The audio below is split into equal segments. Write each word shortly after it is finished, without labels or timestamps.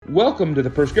Welcome to the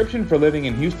Prescription for Living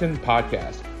in Houston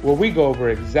podcast, where we go over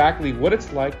exactly what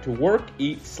it's like to work,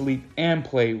 eat, sleep, and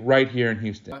play right here in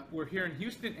Houston. We're here in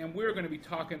Houston, and we're going to be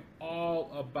talking all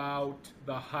about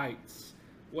the Heights,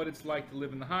 what it's like to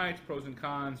live in the Heights, pros and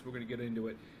cons. We're going to get into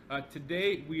it.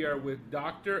 Today, we are with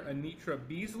Dr. Anitra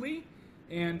Beasley,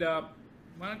 and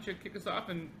why don't you kick us off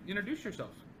and introduce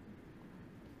yourself?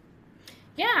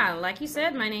 Yeah, like you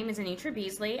said, my name is Anitra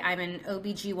Beasley. I'm an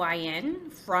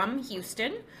OBGYN from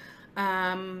Houston.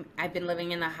 I've been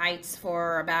living in the Heights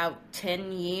for about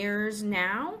 10 years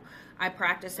now. I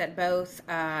practice at both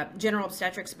general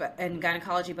obstetrics and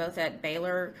gynecology, both at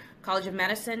Baylor College of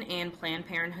Medicine and Planned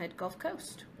Parenthood Gulf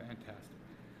Coast. Fantastic.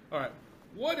 All right,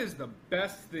 what is the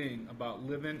best thing about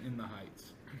living in the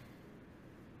Heights?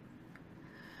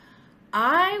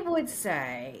 I would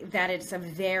say that it's a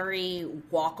very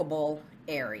walkable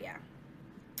area.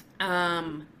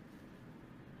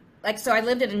 So I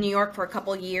lived in New York for a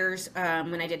couple years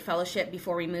when I did fellowship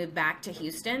before we moved back to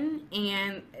Houston.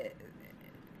 And,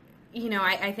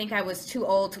 I think I was too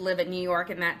old to live in New York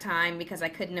in that time because I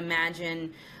couldn't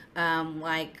imagine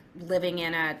living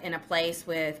in a place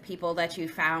with people that you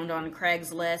found on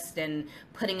Craigslist and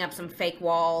putting up some fake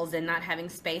walls and not having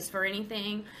space for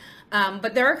anything.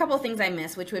 But there are a couple of things I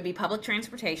miss, which would be public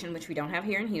transportation, which we don't have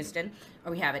here in Houston,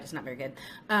 or we have it, it's not very good.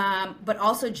 But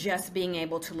also just being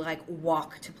able to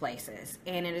walk to places.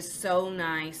 And it is so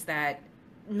nice that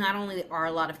not only are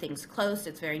a lot of things close,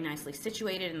 it's very nicely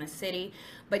situated in the city,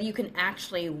 but you can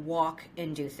actually walk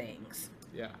and do things.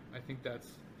 Yeah, I think that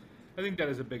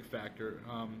is a big factor,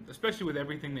 especially with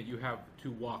everything that you have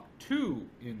to walk to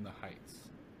in the Heights.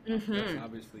 Mm-hmm. That's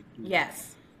obviously cool.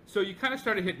 Yes. So you kind of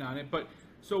started hitting on it, but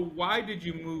so why did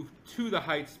you move to the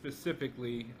Heights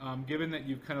specifically, given that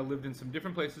you've kind of lived in some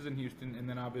different places in Houston, and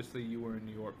then obviously you were in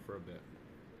New York for a bit?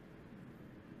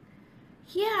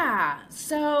 Yeah,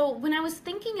 so when I was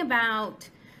thinking about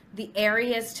the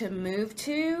areas to move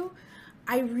to,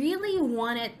 I really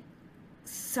wanted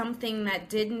something that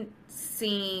didn't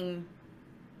seem,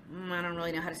 I don't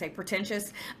really know how to say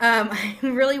pretentious. I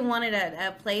really wanted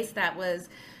a place that was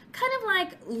kind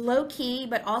of low-key,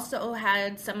 but also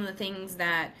had some of the things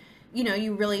that,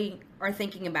 you really are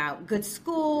thinking about. Good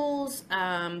schools,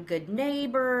 good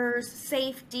neighbors,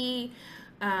 safety,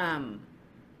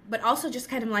 but also just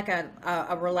kind of like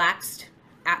a relaxed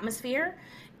atmosphere.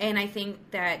 And I think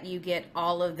that you get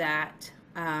all of that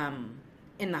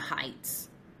in the Heights.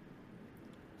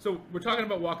 So we're talking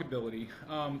about walkability.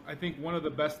 I think one of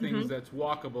the best things that's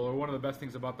walkable, or one of the best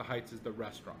things about the Heights, is the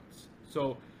restaurants.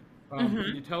 So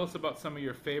can you tell us about some of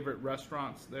your favorite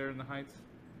restaurants there in the Heights?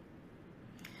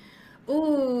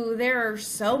 Ooh, there are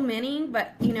so many,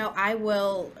 but I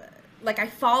will, I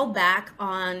fall back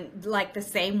on the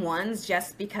same ones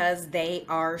just because they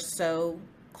are so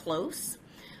close.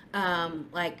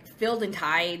 Field and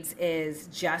Tides is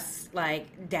just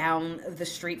down the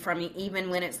street from me. Even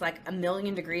when it's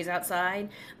 1,000,000 degrees outside,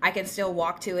 I can still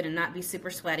walk to it and not be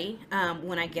super sweaty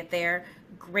when I get there.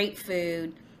 Great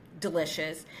food.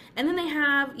 Delicious. And then they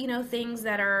have, things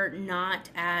that are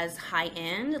not as high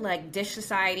end, like Dish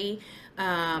Society.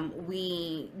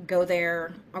 We go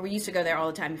there, or we used to go there all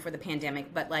the time before the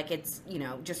pandemic, but it's,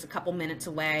 just a couple minutes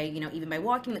away, even by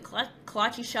walking. The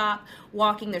Kolache shop,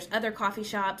 there's other coffee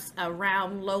shops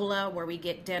around Lola where we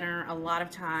get dinner a lot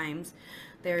of times.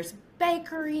 There's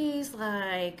bakeries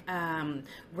like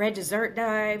Red Dessert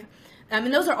Dive.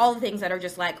 And those are all the things that are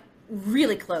just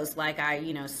really close,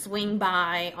 I swing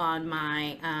by on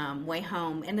my way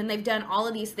home. And then they've done all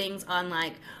of these things on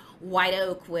White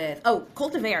Oak with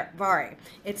Cultivare.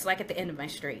 It's at the end of my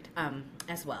street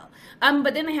as well.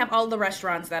 But then they have all the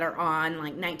restaurants that are on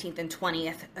 19th and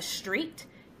 20th Street,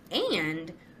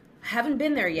 and haven't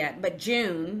been there yet, but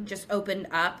June just opened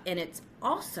up, and it's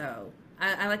also,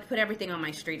 I like to put everything on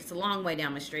my street. It's a long way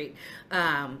down my street,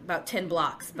 about 10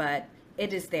 blocks, but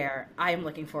it is there. I am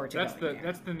looking forward to going there.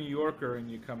 That's the New Yorker in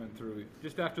you coming through.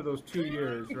 Just after those 2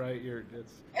 years, right?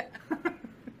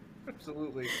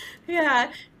 Absolutely.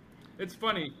 Yeah. It's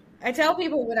funny. I tell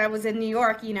people when I was in New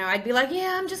York, I'd be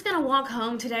yeah, I'm just going to walk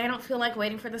home today. I don't feel like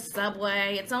waiting for the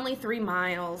subway. It's only 3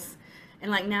 miles.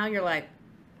 And now you're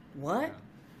what? Yeah.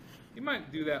 You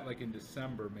might do that in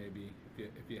December maybe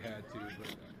if you had to,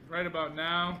 but right about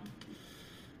now,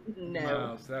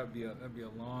 no. So that'd be a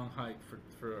long hike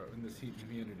for in this heat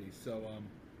community. So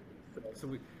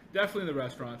we definitely the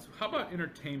restaurants. How about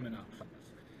entertainment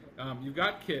options? You've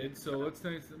got kids, so let's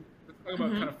talk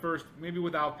about kind of first, maybe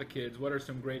without the kids. What are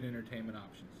some great entertainment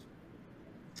options?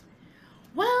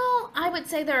 Well, I would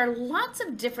say there are lots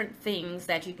of different things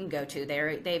that you can go to.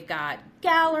 They've got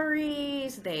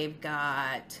galleries, they've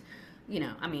got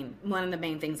I mean, one of the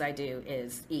main things I do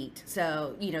is eat.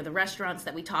 So, the restaurants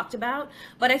that we talked about.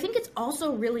 But I think it's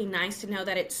also really nice to know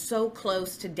that it's so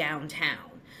close to downtown.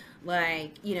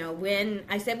 Like, when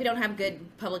I said we don't have good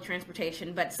public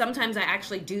transportation, but sometimes I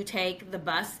actually do take the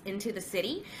bus into the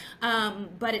city.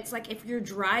 But it's like if you're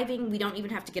driving, we don't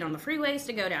even have to get on the freeways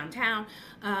to go downtown.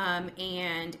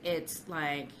 And it's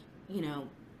like,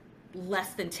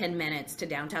 less than 10 minutes to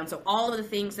downtown. So all of the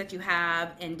things that you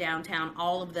have in downtown,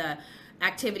 all of the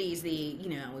activities,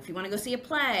 if you want to go see a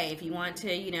play, if you want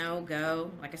to, go,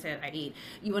 like I said, I eat,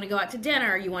 you want to go out to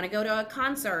dinner, you want to go to a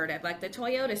concert at like the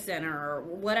Toyota Center or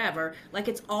whatever, like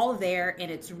it's all there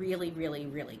and it's really, really,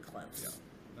 really close. Yeah,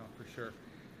 no, for sure.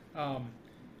 All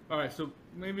right, so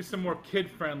maybe some more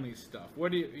kid-friendly stuff.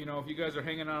 What do you, if you guys are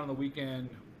hanging out on the weekend,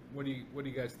 what are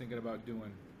you guys thinking about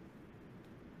doing?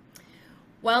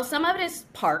 Well, some of it is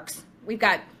parks. We've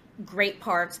got great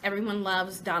parks. Everyone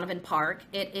loves Donovan Park.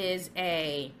 It is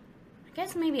I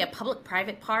guess maybe a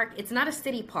public-private park. It's not a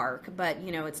city park, but,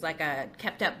 it's like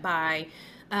kept up by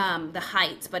the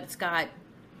Heights, but it's got,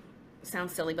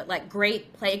 sounds silly, but like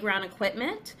great playground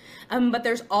equipment. But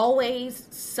there's always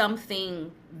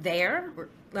something there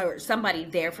or somebody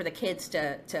there for the kids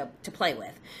to play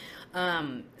with.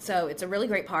 So it's a really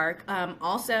great park.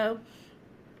 Also,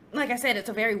 like I said, it's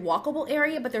a very walkable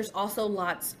area, but there's also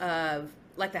lots of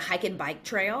like the hike and bike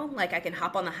trail. Like I can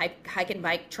hop on the hike and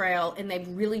bike trail, and they've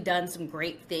really done some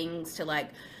great things to like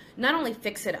not only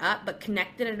fix it up, but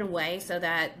connect it in a way so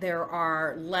that there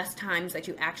are less times that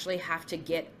you actually have to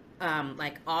get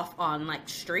like off on like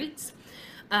streets.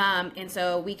 And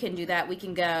so we can do that. We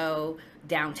can go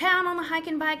downtown on the hike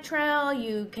and bike trail.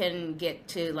 You can get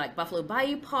to like Buffalo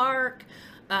Bayou Park.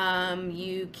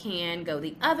 You can go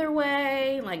the other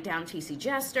way, like down TC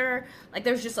Jester. Like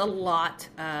there's just a lot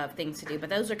of things to do, but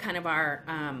those are kind of our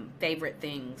favorite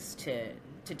things to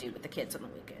do with the kids on the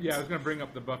weekends. Yeah, I was going to bring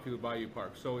up the Buffalo Bayou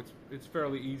Park. So it's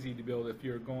fairly easy to build if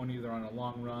you're going either on a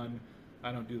long run.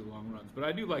 I don't do the long runs, but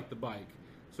I do like the bike.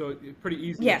 So it's pretty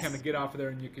easy to kind of get off of there,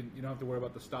 and you don't have to worry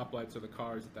about the stoplights or the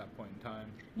cars at that point in time.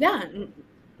 Yeah,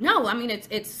 no, I mean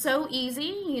it's so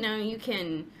easy. You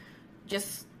can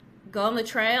just go on the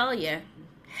trail, you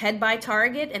head by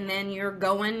Target, and then you're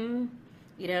going,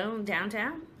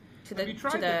 downtown to the. Have you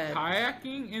tried the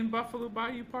kayaking in Buffalo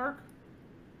Bayou Park?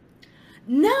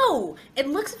 No, it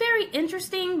looks very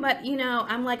interesting, but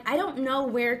I'm like, I don't know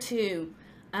where to,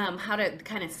 how to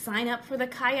kind of sign up for the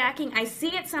kayaking. I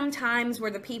see it sometimes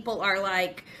where the people are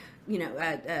like,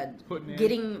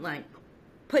 getting like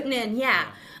putting in, yeah.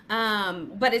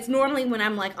 But it's normally when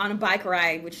I'm like on a bike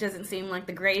ride, which doesn't seem like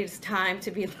the greatest time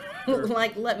to be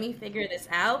like, let me figure this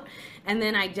out. And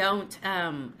then I don't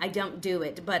do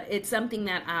it, but it's something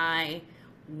that I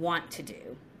want to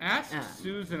do. Ask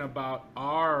Susan about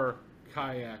our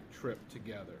kayak trip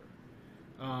together.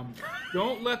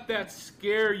 Don't let that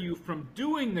scare you from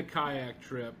doing the kayak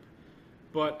trip,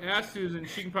 but ask Susan.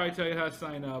 She can probably tell you how to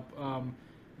sign up.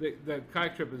 The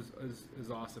kayak trip is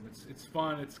awesome. It's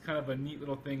fun. It's kind of a neat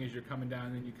little thing as you're coming down,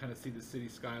 and then you kind of see the city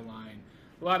skyline.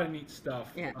 A lot of neat stuff.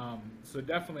 Yeah. So I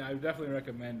would definitely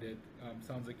recommend it.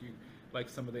 Sounds like you like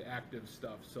some of the active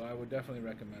stuff, so I would definitely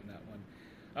recommend that one.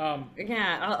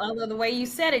 Although the way you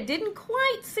said it didn't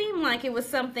quite seem like it was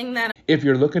something that... If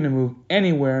you're looking to move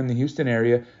anywhere in the Houston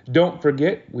area, don't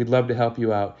forget, we'd love to help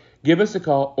you out. Give us a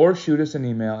call or shoot us an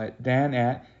email at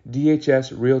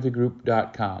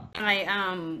dan@dhsrealtygroup.com.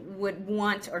 I would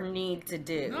want or need to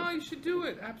do. No, you should do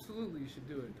it. Absolutely, you should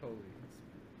do it. Totally.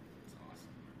 It's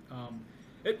awesome.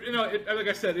 Like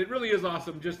I said, it really is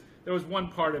awesome. Just there was one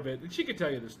part of it, and she could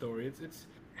tell you the story. It's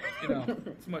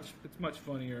much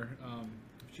funnier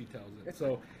if she tells it.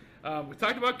 So we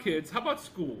talked about kids. How about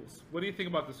schools? What do you think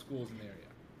about the schools in the area?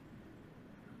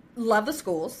 Love the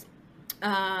schools.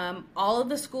 All of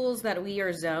the schools that we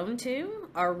are zoned to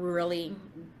are really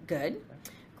good.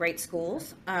 Great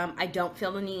schools. I don't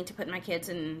feel the need to put my kids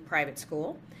in private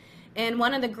school. And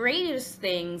one of the greatest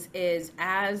things is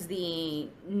as the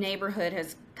neighborhood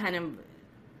has kind of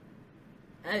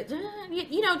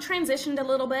transitioned a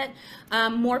little bit,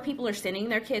 more people are sending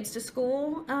their kids to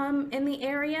school in the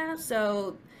area.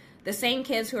 So the same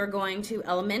kids who are going to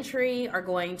elementary are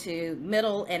going to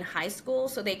middle and high school,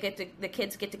 so the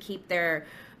kids get to keep their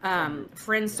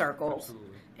friend circles. Absolutely.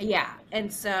 Yeah,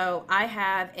 and so I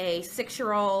have a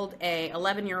 6-year-old, a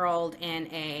 11-year-old, and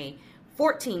a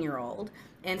 14-year-old.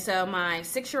 And so my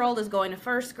 6-year-old is going to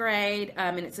first grade,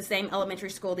 and it's the same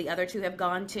elementary school the other two have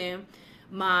gone to.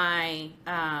 My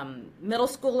middle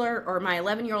schooler, or my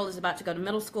 11-year-old, is about to go to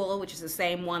middle school, which is the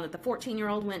same one that the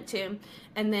 14-year-old went to.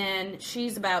 And then the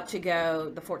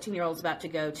 14-year-old is about to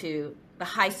go to the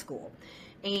high school.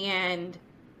 And,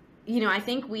 you know, I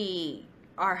think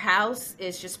our house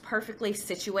is just perfectly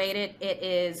situated. It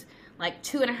is like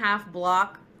 2.5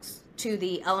 blocks to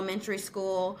the elementary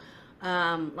school,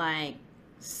 like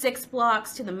 6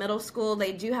 blocks to the middle school.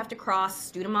 They do have to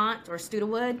cross Studemont or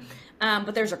Studewood,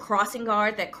 but there's a crossing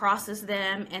guard that crosses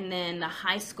them, and then the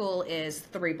high school is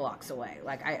 3 blocks away.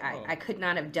 Like I could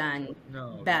not have done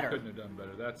better. No, couldn't have done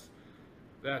better.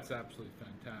 That's absolutely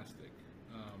fantastic.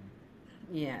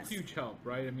 Yes. Huge help,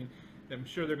 right? I mean, I'm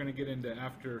sure they're going to get into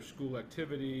after school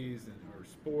activities or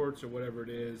sports or whatever it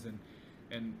is,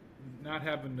 and not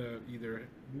having to either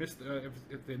miss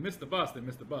if they miss the bus, they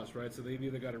miss the bus, right? So they've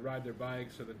either got to ride their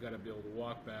bikes or they've got to be able to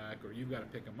walk back, or you've got to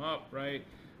pick them up, right?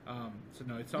 So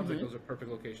no, it sounds like those are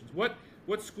perfect locations. What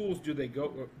schools do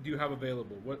you have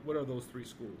available? What are those 3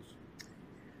 schools?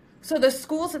 So the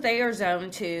schools that they are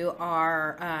zoned to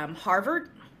are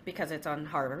Harvard, because it's on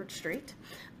Harvard Street,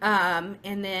 and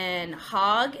then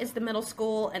Hogg is the middle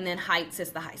school, and then Heights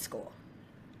is the high school.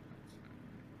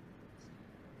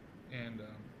 And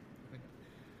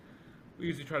we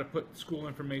usually try to put school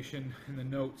information in the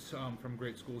notes from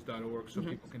greatschools.org so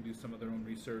people can do some of their own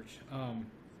research.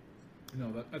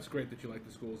 That's great that you like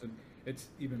the schools, and it's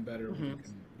even better when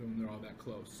they're all that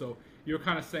close. So you're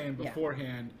kind of saying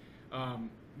beforehand,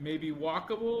 maybe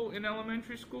walkable in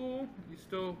elementary school. You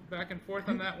still back and forth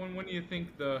on that one. When do you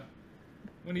think the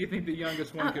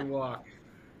youngest one can walk?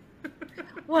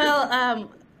 Well,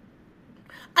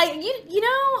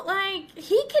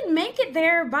 he can make it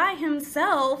there by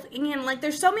himself, and like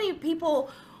there's so many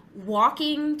people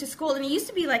walking to school, and it used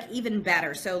to be like even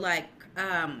better. So like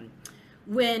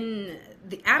when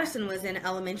the Addison was in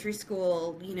elementary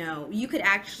school, you know, you could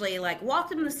actually like walk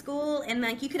them to school, and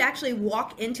like you could actually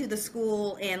walk into the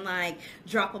school and like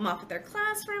drop them off at their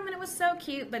classroom, and it was so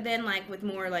cute. But then like with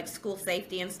more like school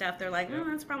safety and stuff, they're like, oh,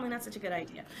 that's probably not such a good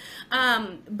idea.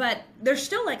 But there's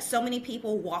still like so many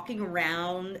people walking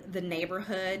around the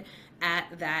neighborhood at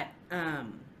that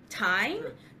time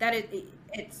that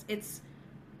it's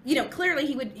you know, clearly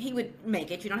he would make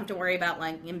it. You don't have to worry about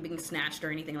like him being snatched or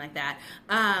anything like that.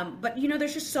 But you know,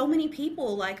 there's just so many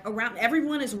people like around.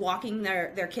 Everyone is walking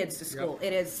their kids to school.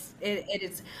 Yep. It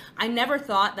is. I never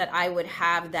thought that I would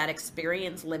have that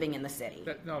experience living in the city.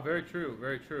 Very true,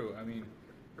 very true. I mean,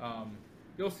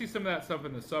 you'll see some of that stuff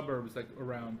in the suburbs like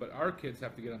around, but our kids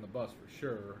have to get on the bus for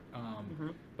sure.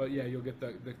 But yeah, you'll get there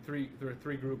are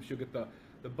 3 groups. You'll get the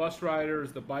bus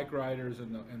riders, the bike riders,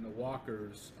 and the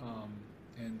walkers.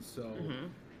 And so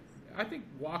I think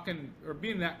walking or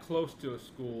being that close to a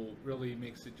school really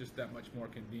makes it just that much more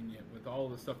convenient with all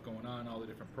the stuff going on, all the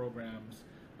different programs.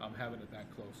 Having it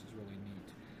that close is really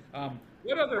neat.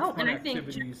 What other fun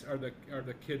activities are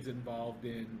the kids involved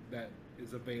in that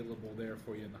is available there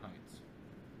for you in the Heights?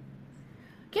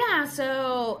 Yeah,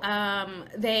 so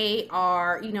they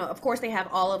are, you know, of course they have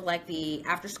all of like the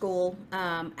after school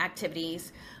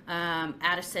activities.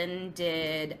 Addison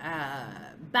did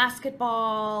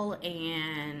basketball,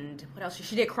 and what else?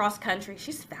 She did cross country.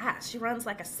 She's fast. She runs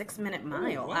like a 6-minute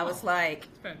mile. Oh, wow. I was like,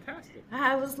 that's fantastic.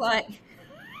 I was like,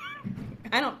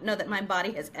 I don't know that my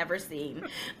body has ever seen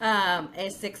a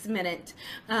 6-minute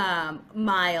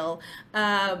mile.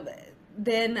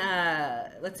 Then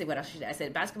let's see what else she did. I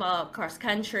said basketball, cross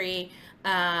country.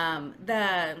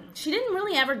 She didn't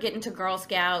really ever get into Girl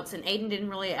Scouts, and Aiden didn't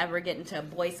really ever get into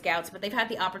Boy Scouts, but they've had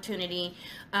the opportunity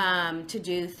to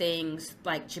do things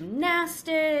like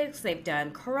gymnastics. They've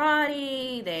done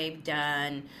karate. They've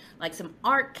done like some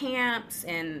art camps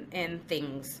and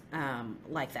things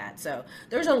like that. So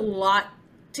there's a lot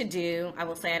to do. I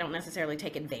will say I don't necessarily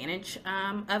take advantage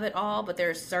of it all, but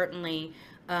there's certainly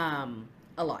a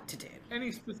lot to do.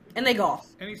 And they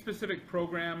golf. Any specific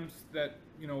programs that,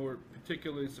 you know, were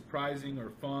particularly surprising or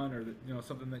fun, or, you know,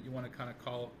 something that you want to kind of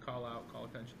call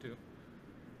attention to?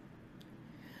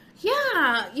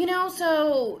 Yeah, you know,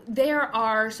 so there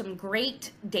are some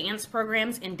great dance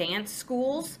programs in dance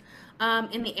schools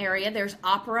in the area. There's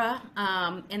opera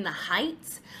in the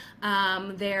Heights.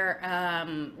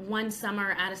 One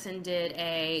summer Addison did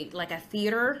a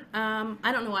theater.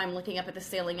 I don't know why I'm looking up at the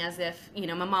ceiling as if, you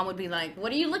know, my mom would be like,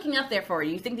 what are you looking up there for?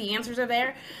 You think the answers are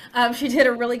there? She did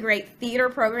a really great theater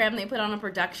program. They put on a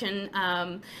production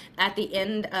at the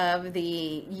end of the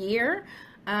year.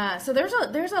 So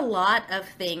there's a lot of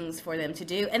things for them to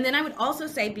do. And then I would also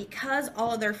say, because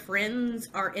all of their friends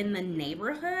are in the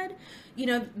neighborhood, you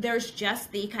know, there's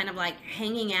just the kind of like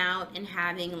hanging out and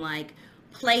having like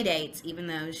play dates, even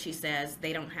though she says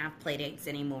they don't have play dates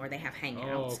anymore. They have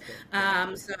hangouts. Oh,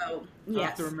 okay. So, yes. I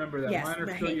have to remember that. Yes, mine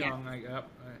are still young.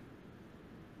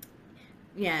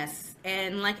 Yes,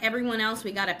 and like everyone else,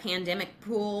 we got a pandemic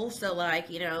pool. So, like,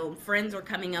 friends were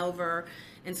coming over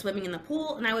and swimming in the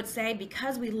pool. And I would say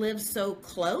because we live so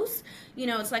close,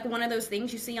 it's like one of those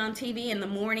things you see on TV in the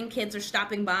morning. Kids are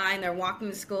stopping by and they're walking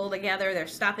to school together. They're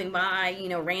stopping by,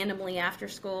 randomly after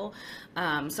school.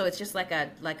 So it's just like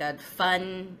a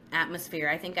fun atmosphere.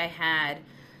 I think I had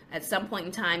at some point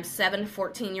in time 7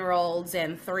 14-year-olds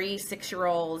and 3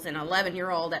 6-year-olds and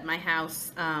 11-year-old at my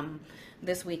house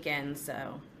this weekend,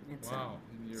 so Wow.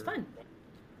 it's fun.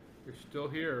 You're still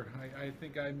here. I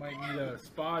think I might need a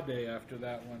spa day after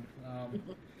that one.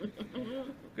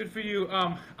 Good for you.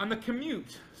 On the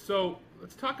commute, so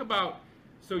let's talk about,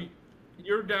 so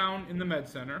you're down in the med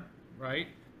center, right?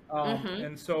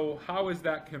 And so how is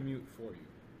that commute for you?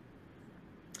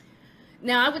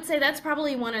 Now, I would say that's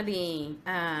probably one of the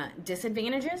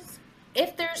disadvantages.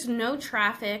 If there's no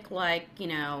traffic, like,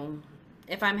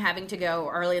 if I'm having to go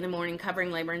early in the morning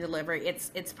covering labor and delivery,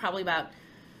 it's probably about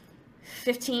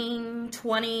 15,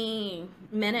 20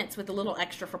 minutes with a little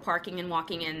extra for parking and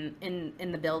walking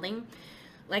in the building.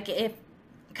 Like, if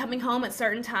coming home at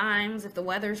certain times, if the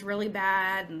weather's really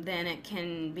bad, then it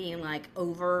can be like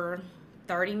over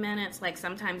 30 minutes. Like,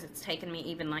 sometimes it's taken me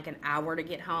even like an hour to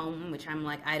get home, which I'm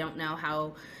like, I don't know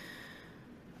how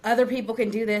other people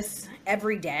can do this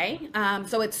every day.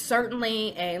 So it's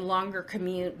certainly a longer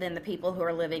commute than the people who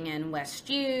are living in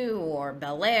West U or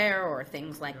Bel Air or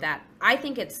things like that. I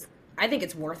think it's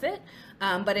worth it,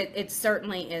 but it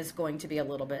certainly is going to be a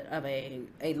little bit of a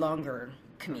longer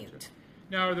commute.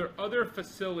 Now, are there other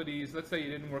facilities, let's say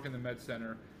you didn't work in the med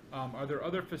center, are there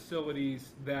other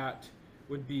facilities that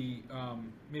would be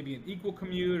maybe an equal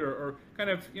commute, or kind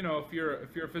of, if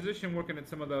you're a physician working at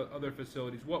some of the other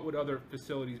facilities, what would other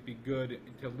facilities be good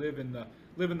to live in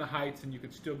the Heights and you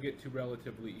could still get to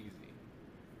relatively easy?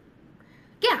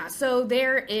 Yeah, so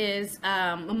there is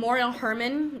Memorial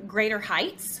Hermann Greater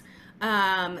Heights.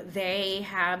 They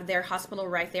have their hospital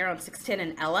right there on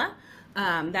 610 and Ella.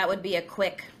 That would be a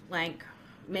quick, like,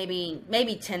 maybe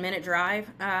 10-minute drive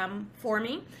for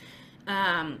me.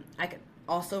 I could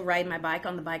also ride my bike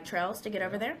on the bike trails to get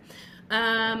over there.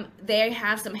 They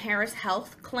have some Harris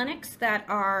Health clinics that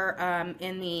are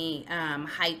in the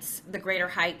Heights, the Greater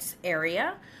Heights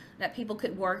area that people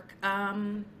could work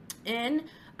in.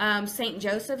 St.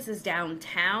 Joseph's is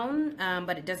downtown,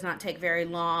 but it does not take very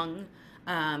long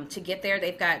to get there.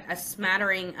 They've got a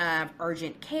smattering of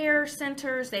urgent care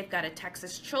centers. They've got a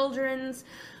Texas Children's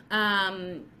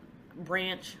franchise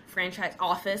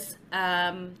office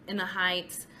in the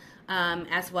Heights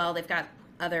as well. They've got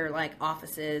other like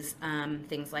offices,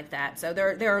 things like that. So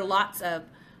there are lots of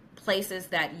places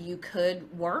that you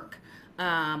could work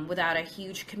without a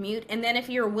huge commute. And then if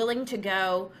you're willing to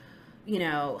go,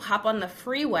 hop on the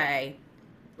freeway,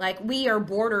 like we are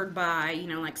bordered by,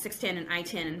 like 610 and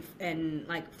I-10 and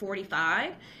like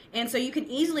 45. And so you can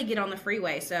easily get on the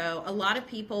freeway. So a lot of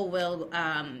people will,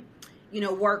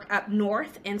 work up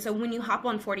north. And so when you hop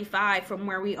on 45 from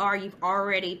where we are, you've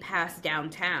already passed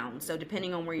downtown. So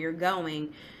depending on where you're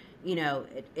going,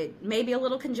 it may be a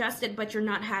little congested, but you're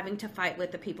not having to fight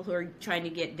with the people who are trying to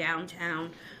get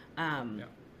downtown.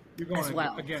 You're going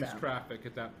against traffic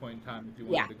at that point in time if you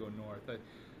wanted to go north.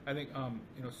 I think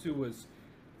Sue was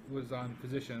on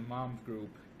physician and mom's group,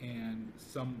 and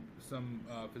some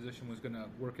physician was going to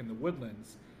work in the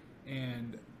Woodlands,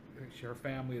 and her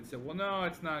family had said, well, no,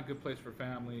 it's not a good place for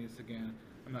families. Again,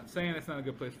 I'm not saying it's not a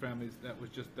good place for families. That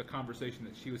was just the conversation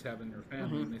that she was having in her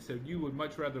family. And they said, you would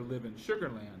much rather live in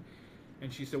Sugarland.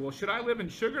 And she said, well, should I live in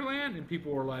Sugarland? And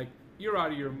people were like, you're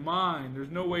out of your mind. There's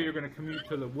no way you're going to commute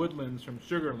to the Woodlands from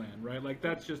Sugarland, right? Like,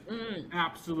 that's just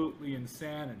absolutely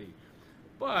insanity.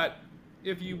 But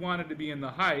if you wanted to be in the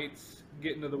Heights,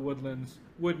 getting to the Woodlands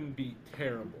wouldn't be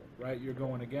terrible, right? You're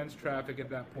going against traffic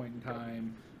at that point in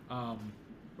time.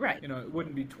 Right. It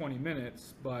wouldn't be 20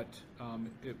 minutes, but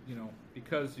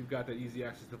because you've got that easy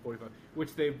access to 45,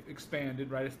 which they've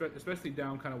expanded, right? Especially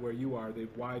down kind of where you are,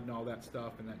 they've widened all that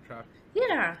stuff and that traffic.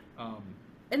 Yeah.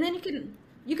 And then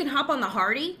you can hop on the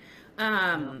Hardy,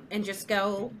 and just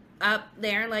go up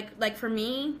there. Like for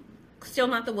me, still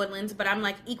not the Woodlands, but I'm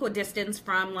like equidistance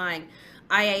from like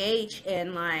IAH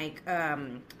and like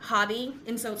Hobby,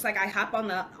 and so it's like I hop on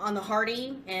the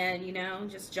Hardy and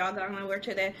just jog on over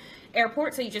to the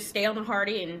airport. So you just stay on the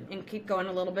Hardy and keep going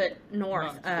a little bit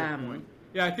north.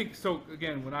 Yeah, I think so.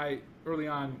 Again, when early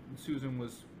on, Susan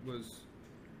was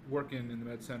working in the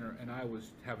med center and I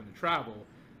was having to travel,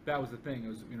 that was the thing. It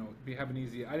was having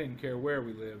easy. I didn't care where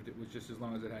we lived. It was just as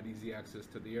long as it had easy access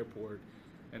to the airport.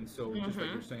 And so, just like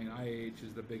you're saying, IH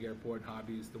is the big airport,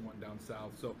 Hobby is the one down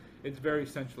south. So it's very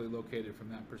centrally located from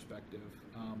that perspective.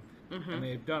 And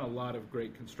they've done a lot of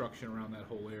great construction around that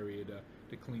whole area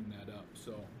to clean that up.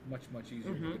 So much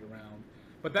easier to get around.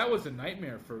 But that was a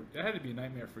nightmare that had to be a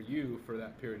nightmare for you for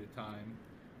that period of time.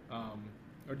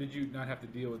 Or did you not have to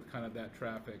deal with kind of that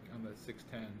traffic on the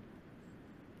 610?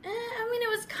 I mean, it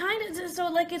was kind of so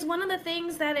like it's one of the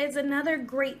things that is another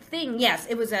great thing. Yes,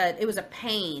 it was a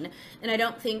pain, and I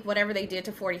don't think whatever they did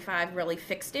to 45 really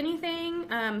fixed anything.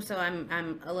 So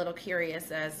I'm a little curious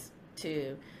as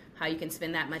to how you can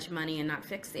spend that much money and not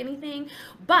fix anything.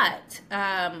 But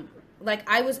like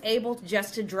I was able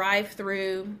to drive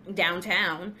through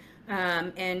downtown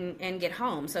and get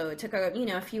home. So it took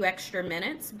a few extra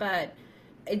minutes, but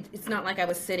it's not like I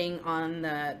was sitting on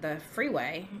the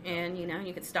freeway, and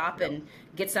you could stop and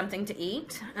get something to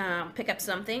eat, pick up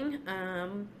something.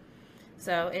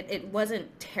 So it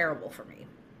wasn't terrible for me.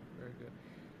 Very good.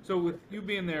 So with you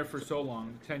being there for so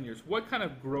long, 10 years, what kind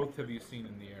of growth have you seen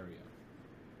in the area?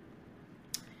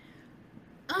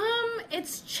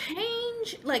 It's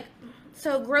change,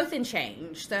 growth and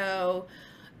change. So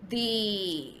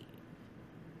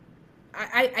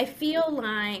I feel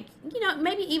like,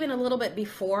 maybe even a little bit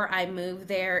before I moved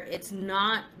there, it's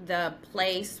not the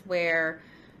place where,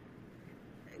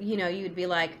 you'd be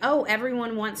like, oh,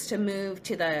 everyone wants to move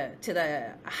to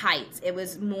the Heights. It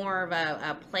was more of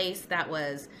a place that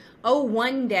was, oh,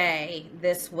 one day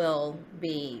this will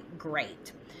be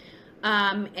great.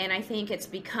 And I think it's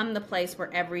become the place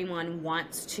where everyone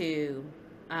wants to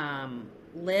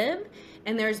live.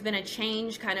 And there's been a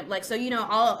change kind of like, so,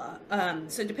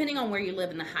 so depending on where you live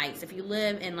in the Heights, if you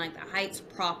live in like the Heights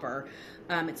proper,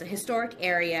 it's a historic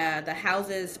area. The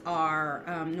houses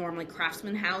are normally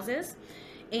craftsman houses.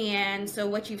 And so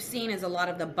what you've seen is a lot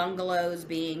of the bungalows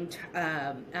being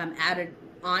added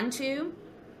onto,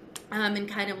 and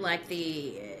kind of like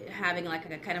having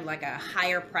like a kind of like a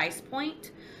higher price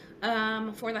point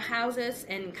for the houses,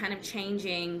 and kind of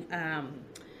changing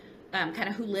kind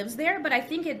of who lives there. But I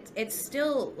think it's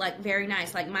still like very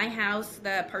nice. Like my house,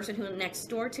 the person who next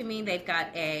door to me, they've got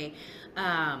a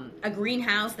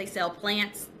greenhouse. They sell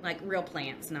plants, like real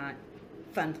plants, not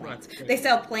fun plants. Right. They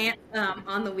sell plants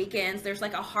on the weekends. There's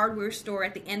like a hardware store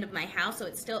at the end of my house, so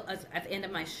it's still at the end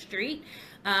of my street.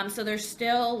 So there's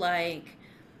still like,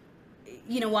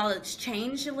 while it's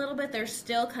changed a little bit, there's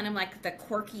still kind of like the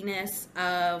quirkiness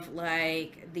of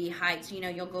like the Heights.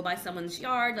 You'll go by someone's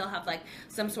yard, they'll have like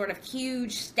some sort of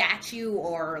huge statue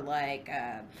or like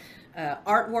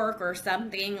artwork or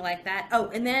something like that. Oh,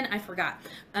 and then I forgot.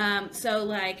 So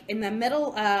like in the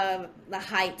middle of the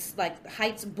Heights, like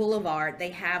Heights Boulevard, they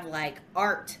have like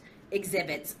art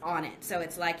exhibits on it. So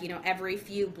it's like, every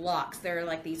few blocks there are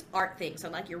like these art things. So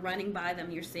like you're running by them,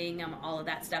 you're seeing them, all of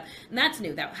that stuff. And that's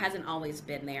new. That hasn't always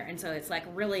been there. And so it's like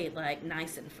really like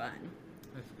nice and fun.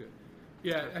 That's good.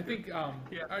 Yeah, I think,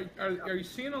 are you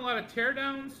seeing a lot of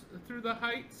teardowns through the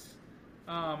Heights?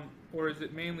 Or is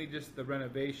it mainly just the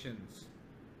renovations?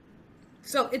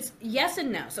 So it's yes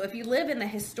and no. So if you live in the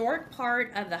historic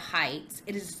part of the Heights,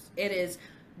 it is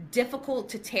difficult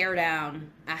to tear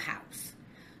down a house.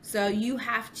 So you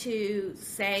have to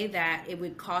say that it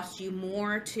would cost you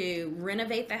more to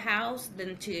renovate the house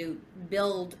than to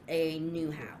build a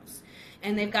new house.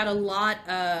 And they've got a lot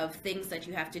of things that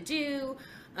you have to do.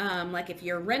 Like if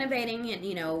you're renovating it,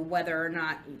 whether or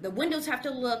not the windows have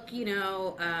to look,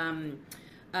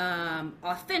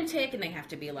 authentic, and they have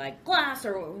to be like glass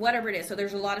or whatever it is. So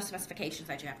there's a lot of specifications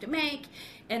that you have to make.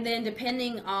 And then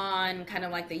depending on kind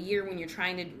of like the year when you're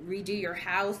trying to redo your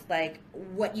house, like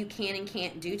what you can and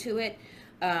can't do to it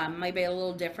might be a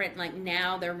little different. Like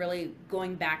now they're really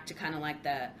going back to kind of like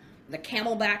the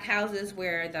camelback houses,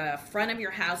 where the front of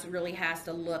your house really has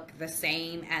to look the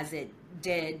same as it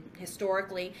did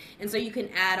historically. And so you can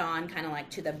add on kind of like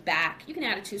to the back. You can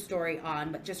add a 2-story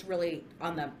on, but just really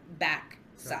on the back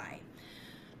side.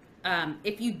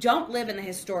 If you don't live in the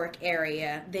historic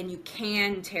area, then you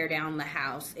can tear down the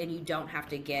house, and you don't have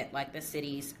to get like the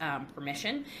city's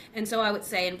permission. And so I would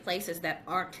say in places that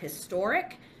aren't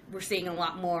historic, we're seeing a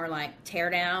lot more like tear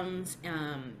downs.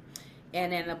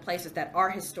 And in the places that are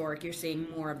historic, you're seeing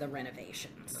more of the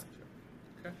renovations.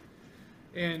 Gotcha.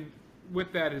 Okay. And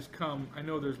with that has come, I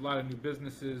know there's a lot of new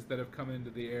businesses that have come into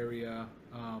the area.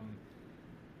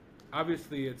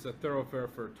 Obviously, it's a thoroughfare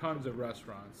for tons of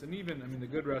restaurants. And even, the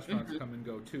good restaurants come and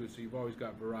go too, so you've always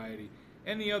got variety.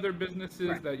 Any other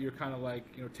businesses that you're kind of like,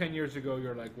 10 years ago,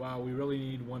 you're like, wow, we really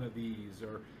need one of these?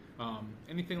 Or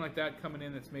anything like that coming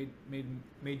in that's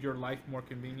made your life more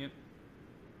convenient?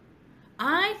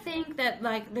 I think that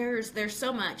like there's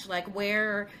so much like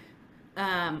where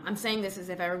I'm saying this as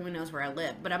if everyone knows where I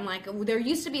live, but I'm like, there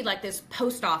used to be like this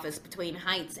post office between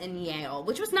Heights and Yale,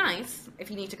 which was nice if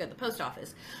you need to go to the post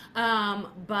office.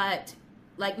 But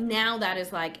like now that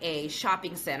is like a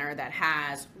shopping center that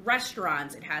has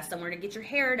restaurants, it has somewhere to get your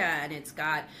hair done, it's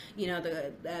got, you know,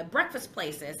 the breakfast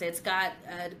places, it's got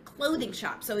a clothing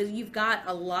shop. So you've got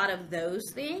a lot of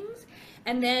those things.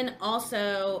 And then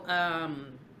also,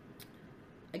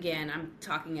 again, I'm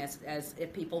talking as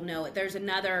if people know it. There's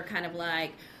another kind of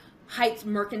like Heights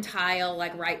Mercantile,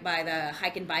 like right by the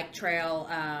hike and bike trail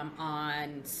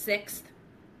on 6th,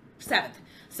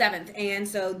 7th. And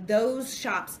so those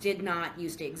shops did not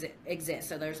used to exist.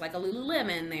 So there's like a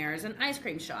Lululemon, there's an ice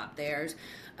cream shop, there's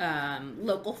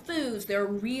local foods. They're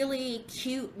really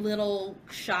cute little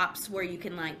shops where you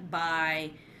can like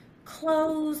buy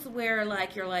clothes where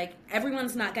like you're like,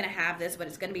 everyone's not going to have this, but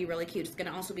it's going to be really cute. It's going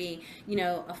to also be, you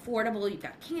know, affordable. You've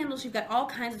got candles, you've got all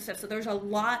kinds of stuff. So there's a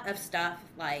lot of stuff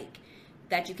like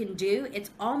that you can do.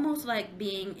 It's almost like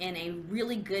being in a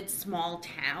really good small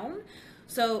town.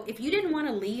 So if you didn't want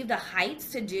to leave the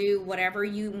Heights to do whatever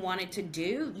you wanted to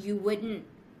do, you wouldn't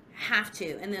have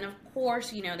to. And then of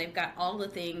course, you know, they've got all the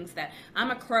things that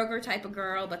I'm a Kroger type of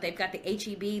girl, but they've got the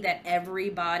HEB that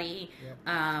everybody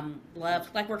loves.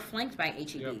 Like we're flanked by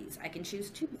HEBs. Yep. I can choose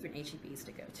 2 different HEBs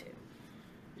to go to.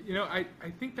 You know, I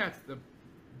think that's the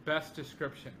best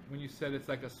description when you said it's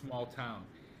like a small town.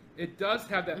 It does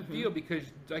have that feel because,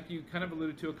 like you kind of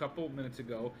alluded to a couple minutes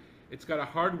ago, it's got a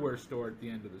hardware store at the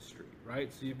end of the street,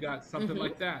 right? So you've got something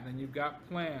like that, and then you've got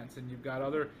plants, and you've got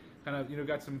other kind of, you know,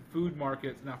 got some food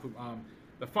markets, not food,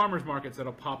 the farmers markets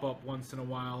that'll pop up once in a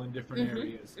while in different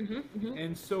areas.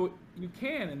 And so you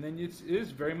can, and then it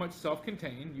is very much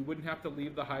self-contained. You wouldn't have to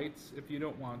leave the Heights if you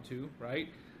don't want to, right?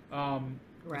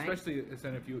 Right. Especially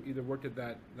if you either worked at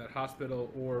that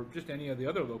hospital or just any of the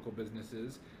other local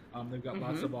businesses. They've got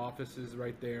lots of offices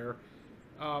right there.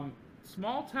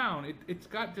 Small town, it's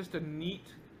got just a neat,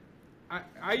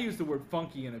 I use the word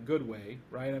funky in a good way,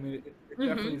 right? I mean, it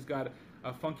definitely has got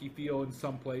a funky feel in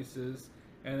some places,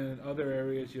 and in other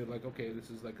areas you're like, okay, this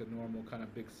is like a normal kind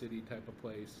of big city type of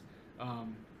place.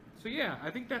 So yeah, I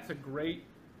think that's a great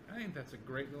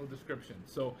little description.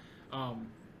 So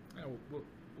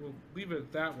we'll leave it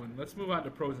at that one. Let's move on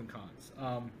to pros and cons.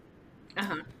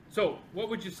 So what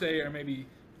would you say are maybe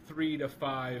 3 to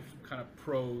 5 kind of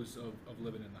pros of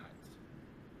living in the Heights?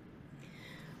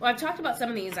 Well, I've talked about some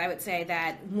of these. I would say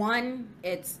that 1,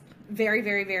 it's very,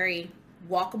 very, very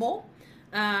walkable.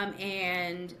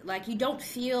 And like you don't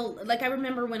feel like, I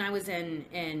remember when I was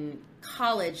in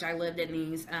college, I lived in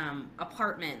these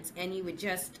apartments, and you would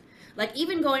just like,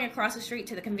 even going across the street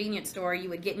to the convenience store, you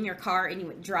would get in your car and you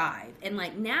would drive. And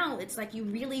like now it's like you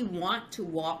really want to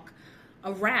walk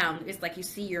around. It's like you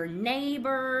see your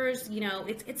neighbors, you know,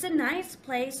 it's a nice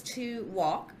place to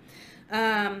walk.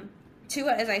 2,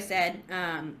 as I said,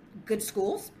 good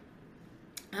schools.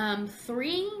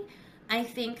 3, I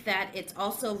think that it's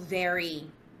also very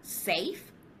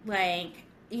safe. Like,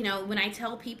 you know, when I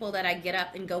tell people that I get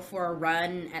up and go for a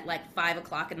run at like 5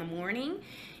 o'clock in the morning,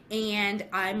 and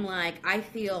I'm like, I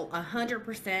feel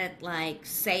 100% like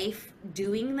safe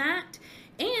doing that.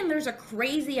 And there's a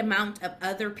crazy amount of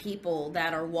other people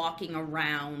that are walking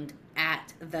around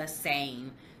at the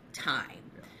same time.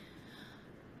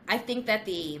 I think that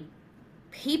the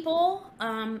people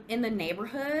in the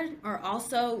neighborhood are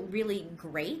also really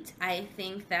great. I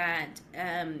think that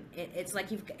it's like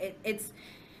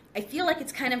I feel like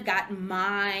it's kind of got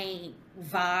my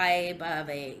vibe of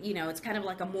a, you know, it's kind of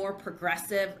like a more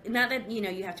progressive, not that, you know,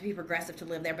 you have to be progressive to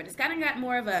live there, but it's kind of got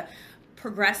more of a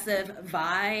progressive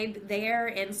vibe there.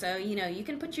 And so, you know, you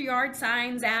can put your yard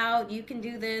signs out, you can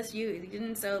do this,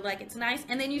 and so like it's nice.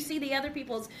 And then you see the other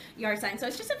people's yard signs. So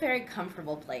it's just a very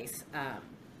comfortable place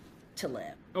to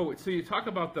live. Oh, so you talk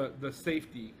about the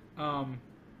safety.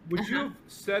 Would you have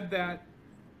said that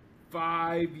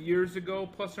 5 years ago,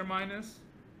 plus or minus?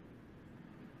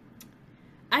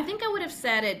 I think I would have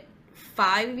said it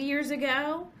 5 years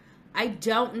ago. I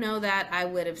don't know that I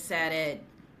would have said it,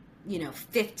 you know,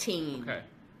 15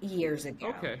 years ago.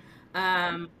 Okay.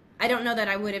 I don't know that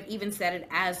I would have even said it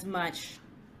as much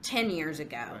 10 years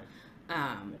ago.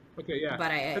 Right. Okay, yeah.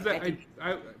 But I think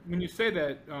when you say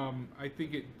that, I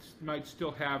think it might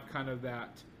still have kind of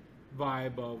that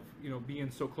vibe of, you know,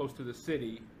 being so close to the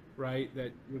city, right,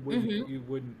 that you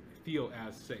wouldn't feel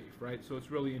as safe, right? So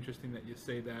it's really interesting that you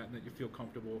say that and that you feel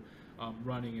comfortable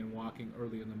running and walking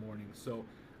early in the morning. So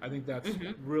I think that's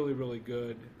really, really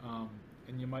good,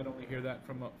 and you might only hear that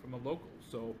from a local.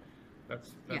 So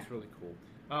that's really cool.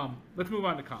 Let's move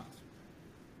on to cons.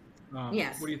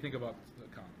 Yes. What do you think about the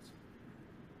cons?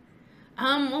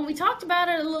 When we talked about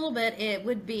it a little bit, it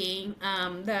would be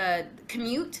the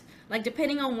commute. Like,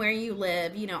 depending on where you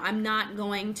live, I'm not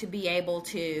going to be able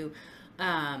to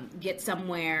get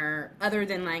somewhere other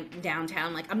than like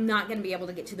downtown. Like, I'm not going to be able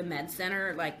to get to the med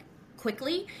center like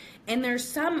quickly. And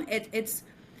there's it's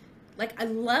like, I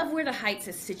love where the Heights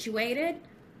is situated,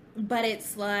 but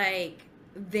it's like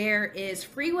there is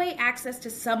freeway access to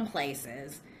some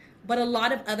places, but a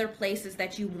lot of other places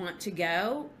that you want to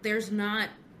go, there's not.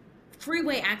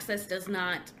 Freeway access does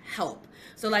not help.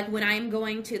 So like when I'm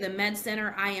going to the med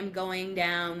center, I am going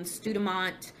down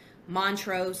Studemont,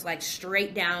 Montrose, like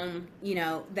straight down,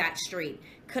 that street.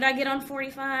 Could I get on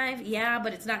 45? Yeah,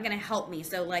 but it's not going to help me.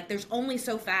 So like there's only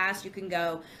so fast you can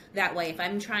go that way. If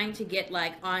I'm trying to get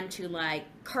like onto like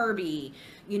Kirby,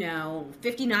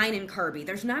 59 in Kirby,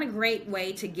 there's not a great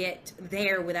way to get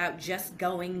there without just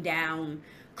going down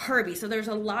Kirby. So there's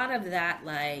a lot of that,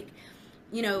 like,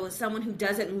 someone who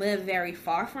doesn't live very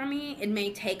far from me, it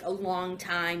may take a long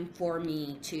time for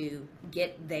me to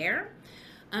get there.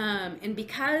 And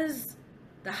because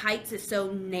the Heights is so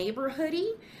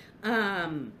neighborhoody,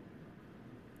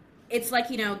 it's like,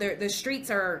 the streets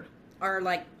are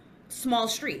like small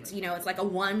streets, it's like a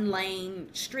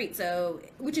 1-lane street. So,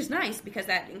 which is nice because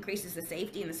that increases the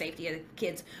safety and the safety of the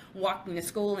kids walking to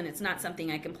school. And it's not something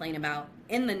I complain about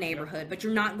in the neighborhood, but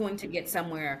you're not going to get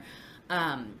somewhere,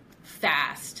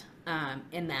 fast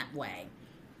in that way.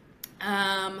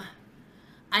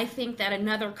 I think that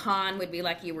another con would be,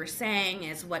 like you were saying,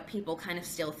 is what people kind of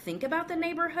still think about the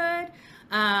neighborhood.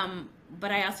 But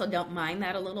I also don't mind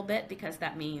that a little bit because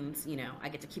that means, I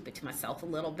get to keep it to myself a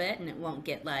little bit and it won't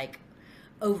get like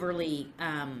overly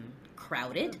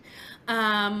crowded.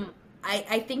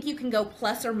 I think you can go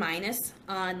plus or minus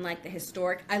on like the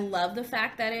historic. I love the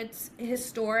fact that it's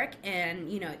historic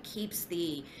and, it keeps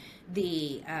the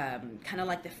kind of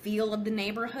like the feel of the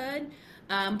neighborhood.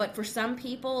 But for some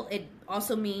people, it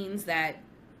also means that,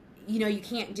 you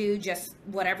can't do just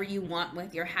whatever you want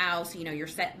with your house. Your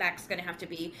setback's going to have to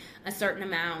be a certain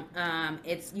amount.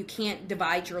 You can't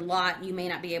divide your lot. You may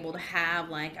not be able to have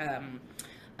like,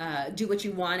 do what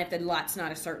you want if the lot's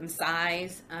not a certain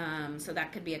size. So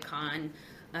that could be a con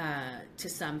to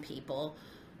some people.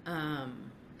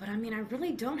 But I mean, I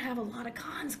really don't have a lot of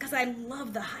cons because I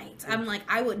love the Heights. I'm like,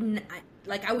 I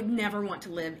would never want to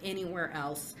live anywhere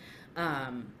else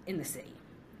in the city.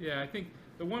 Yeah, I think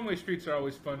the one-way streets are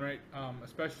always fun, right?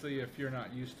 Especially if you're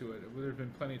not used to it. There's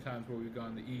been plenty of times where we've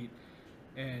gone to eat,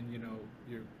 and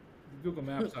your Google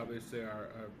Maps obviously are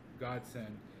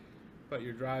godsend. But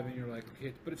you're driving, you're like,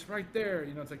 okay, but it's right there.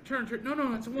 It's like turn.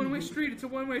 No, it's a one-way street. It's a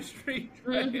one-way street.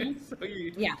 Right? Mm-hmm. So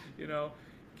you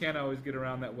can't always get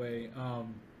around that way.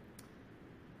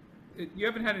 You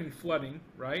haven't had any flooding,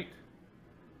 right?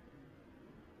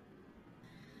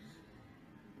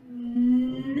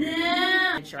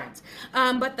 No. Insurance.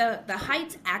 But the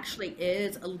Heights actually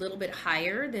is a little bit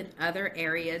higher than other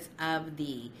areas of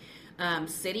the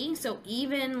city. So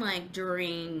even like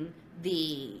during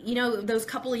the, those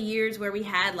couple of years where we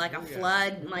had like a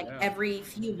flood every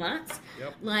few months,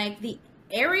 like the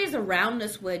areas around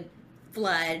us would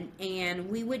flood and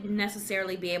we wouldn't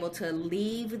necessarily be able to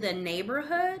leave the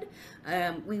neighborhood.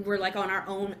 We were like on our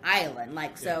own island,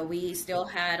 so we still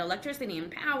had electricity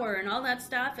and power and all that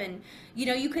stuff, and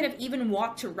you could have even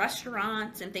walked to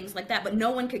restaurants and things like that, but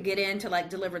no one could get in to like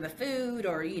deliver the food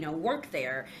or work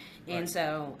there. And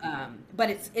so but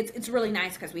it's really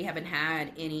nice because we haven't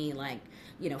had any like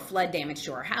flood damage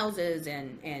to our houses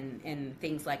and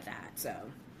things like that, so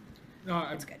no,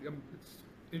 it's good. It's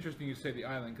interesting you say the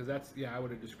island because I would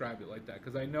have described it like that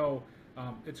because I know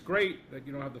it's great that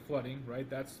you don't have the flooding, right?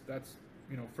 That's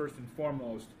first and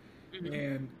foremost. Mm-hmm.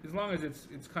 And as long as it's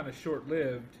kind of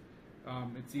short-lived,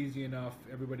 it's easy enough.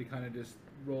 Everybody kind of just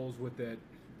rolls with it.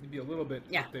 Maybe a little bit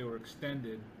if they were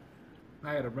extended.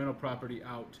 I had a rental property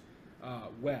out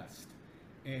west,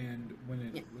 and when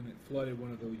it flooded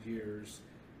one of those years,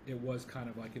 it was kind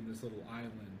of like in this little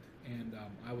island, and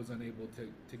I was unable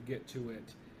to get to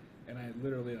it. And I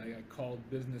literally, I called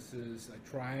businesses, I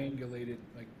triangulated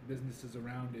like businesses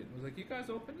around it, and was like, "You guys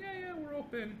open? Yeah, we're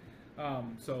open."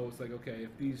 So it's like, okay,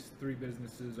 if these 3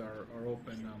 businesses are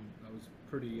open, I was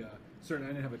pretty certain. I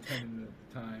didn't have a tenant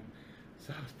at the time,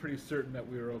 so I was pretty certain that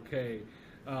we were okay.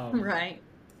 Right.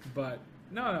 But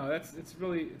no, it's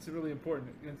really important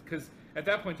because at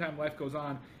that point in time, life goes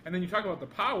on. And then you talk about the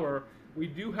power. We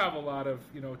do have a lot of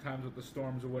times with the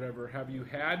storms or whatever. Have you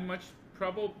had much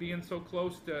trouble being so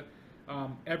close to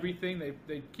everything?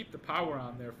 They keep the power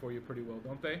on there for you pretty well,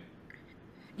 don't they?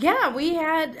 Yeah, we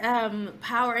had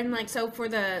power, and like so for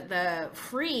the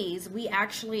freeze, we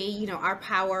actually, our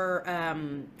power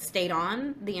stayed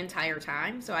on the entire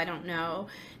time. So I don't know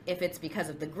if it's because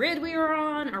of the grid we were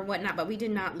on or whatnot, but we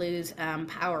did not lose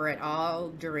power at all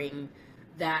during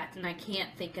that, and I can't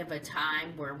think of a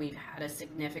time where we've had a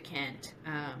significant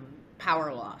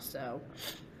power loss. So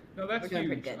No, that's we're doing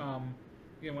huge. pretty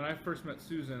good. When I first met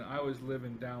Susan, I was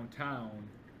living downtown.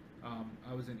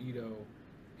 I was in Edo,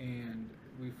 and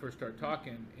we first started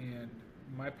talking, and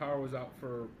my power was out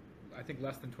for, I think,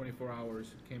 less than 24 hours.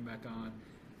 It came back on,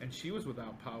 and she was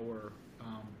without power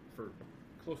for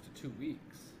close to 2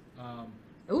 weeks.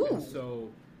 Ooh. And so,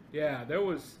 yeah, it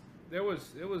was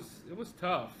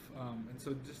tough, and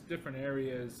so just different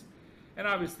areas. And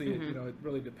obviously, it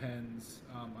really depends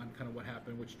on kind of what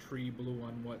happened, which tree blew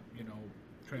on what,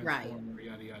 transformer, Right.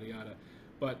 yada, yada, yada.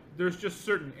 But there's just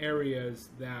certain areas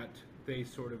that they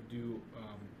sort of do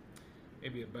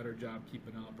maybe a better job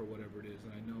keeping up or whatever it is.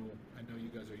 And I know you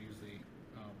guys are usually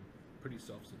pretty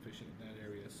self-sufficient in that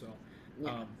area. So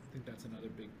I think that's another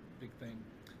big thing.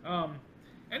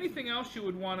 Anything else you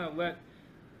would want to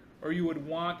you would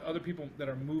want other people that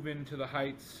are moving to the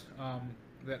Heights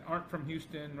that aren't from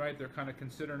Houston, right? They're kind of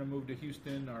considering a move to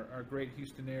Houston, our great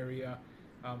Houston area.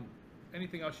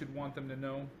 Anything else you'd want them to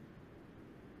know?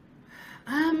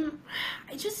 I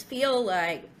just feel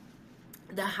like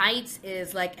the Heights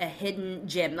is like a hidden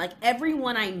gem. Like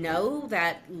everyone I know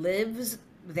that lives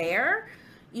there,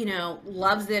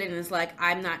 loves it and is like,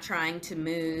 I'm not trying to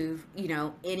move,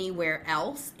 anywhere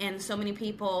else. And so many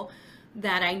people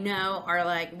that I know are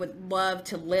like, would love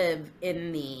to live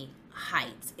in the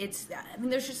Heights.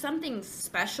 There's just something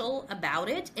special about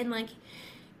it. And like,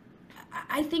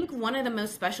 I think one of the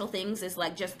most special things is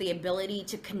like just the ability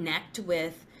to connect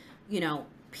with,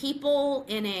 people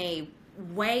in a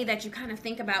way that you kind of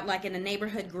think about like in a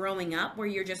neighborhood growing up where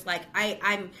you're just like,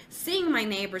 I'm seeing my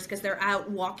neighbors because they're out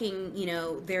walking,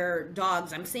 their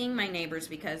dogs. I'm seeing my neighbors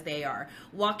because they are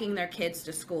walking their kids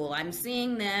to school. I'm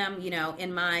seeing them,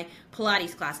 in my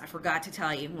Pilates class. I forgot to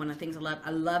tell you one of the things I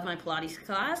love my Pilates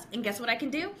class, and guess what I can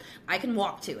do? I can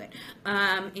walk to it.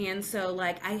 And so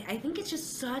like, I think it's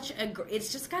just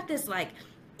it's just got this like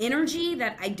energy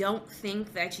that I don't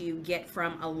think that you get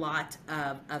from a lot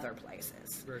of other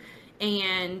places. Right.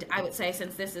 And I would say,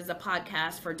 since this is a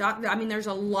podcast for doctors, there's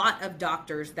a lot of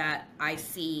doctors that I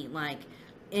see like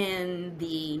in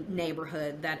the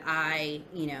neighborhood that I,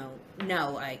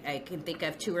 know. I can think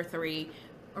of 2 or 3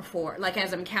 or 4, like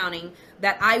as I'm counting,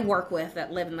 that I work with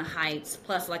that live in the Heights,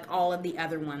 plus like all of the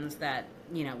other ones that,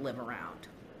 live around.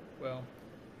 Well,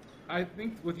 I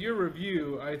think with your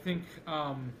review, I think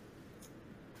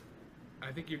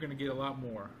you're going to get a lot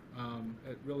more.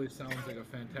 It really sounds like a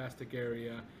fantastic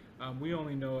area. We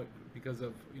only know it because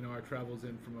of our travels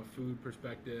in from a food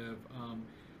perspective.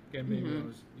 Again, maybe when I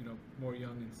was more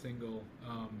young and single.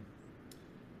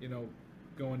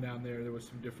 Going down there was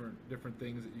some different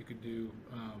things that you could do.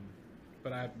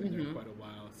 But I've been there quite a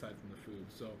while aside from the food.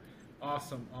 So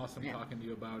awesome talking to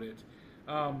you about it.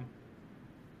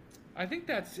 I think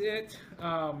that's it.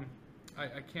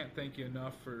 I can't thank you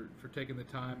enough for taking the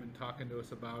time and talking to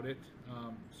us about it.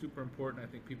 Super important. I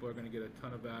think people are going to get a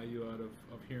ton of value out of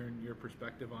hearing your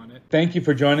perspective on it. Thank you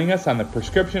for joining us on the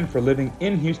Prescription for Living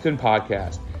in Houston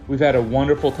podcast. We've had a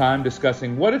wonderful time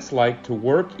discussing what it's like to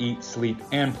work, eat, sleep,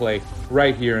 and play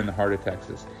right here in the heart of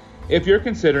Texas. If you're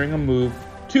considering a move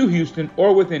to Houston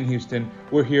or within Houston,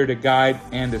 we're here to guide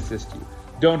and assist you.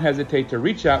 Don't hesitate to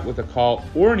reach out with a call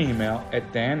or an email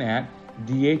at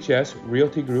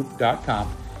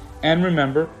dan@dhsrealtygroup.com. And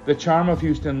remember, the charm of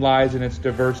Houston lies in its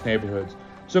diverse neighborhoods.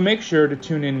 So make sure to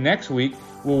tune in next week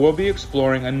where we'll be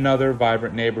exploring another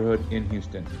vibrant neighborhood in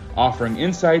Houston, offering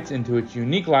insights into its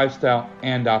unique lifestyle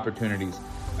and opportunities.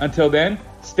 Until then,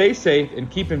 stay safe and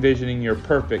keep envisioning your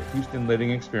perfect Houston living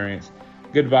experience.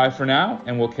 Goodbye for now,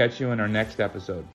 and we'll catch you in our next episode.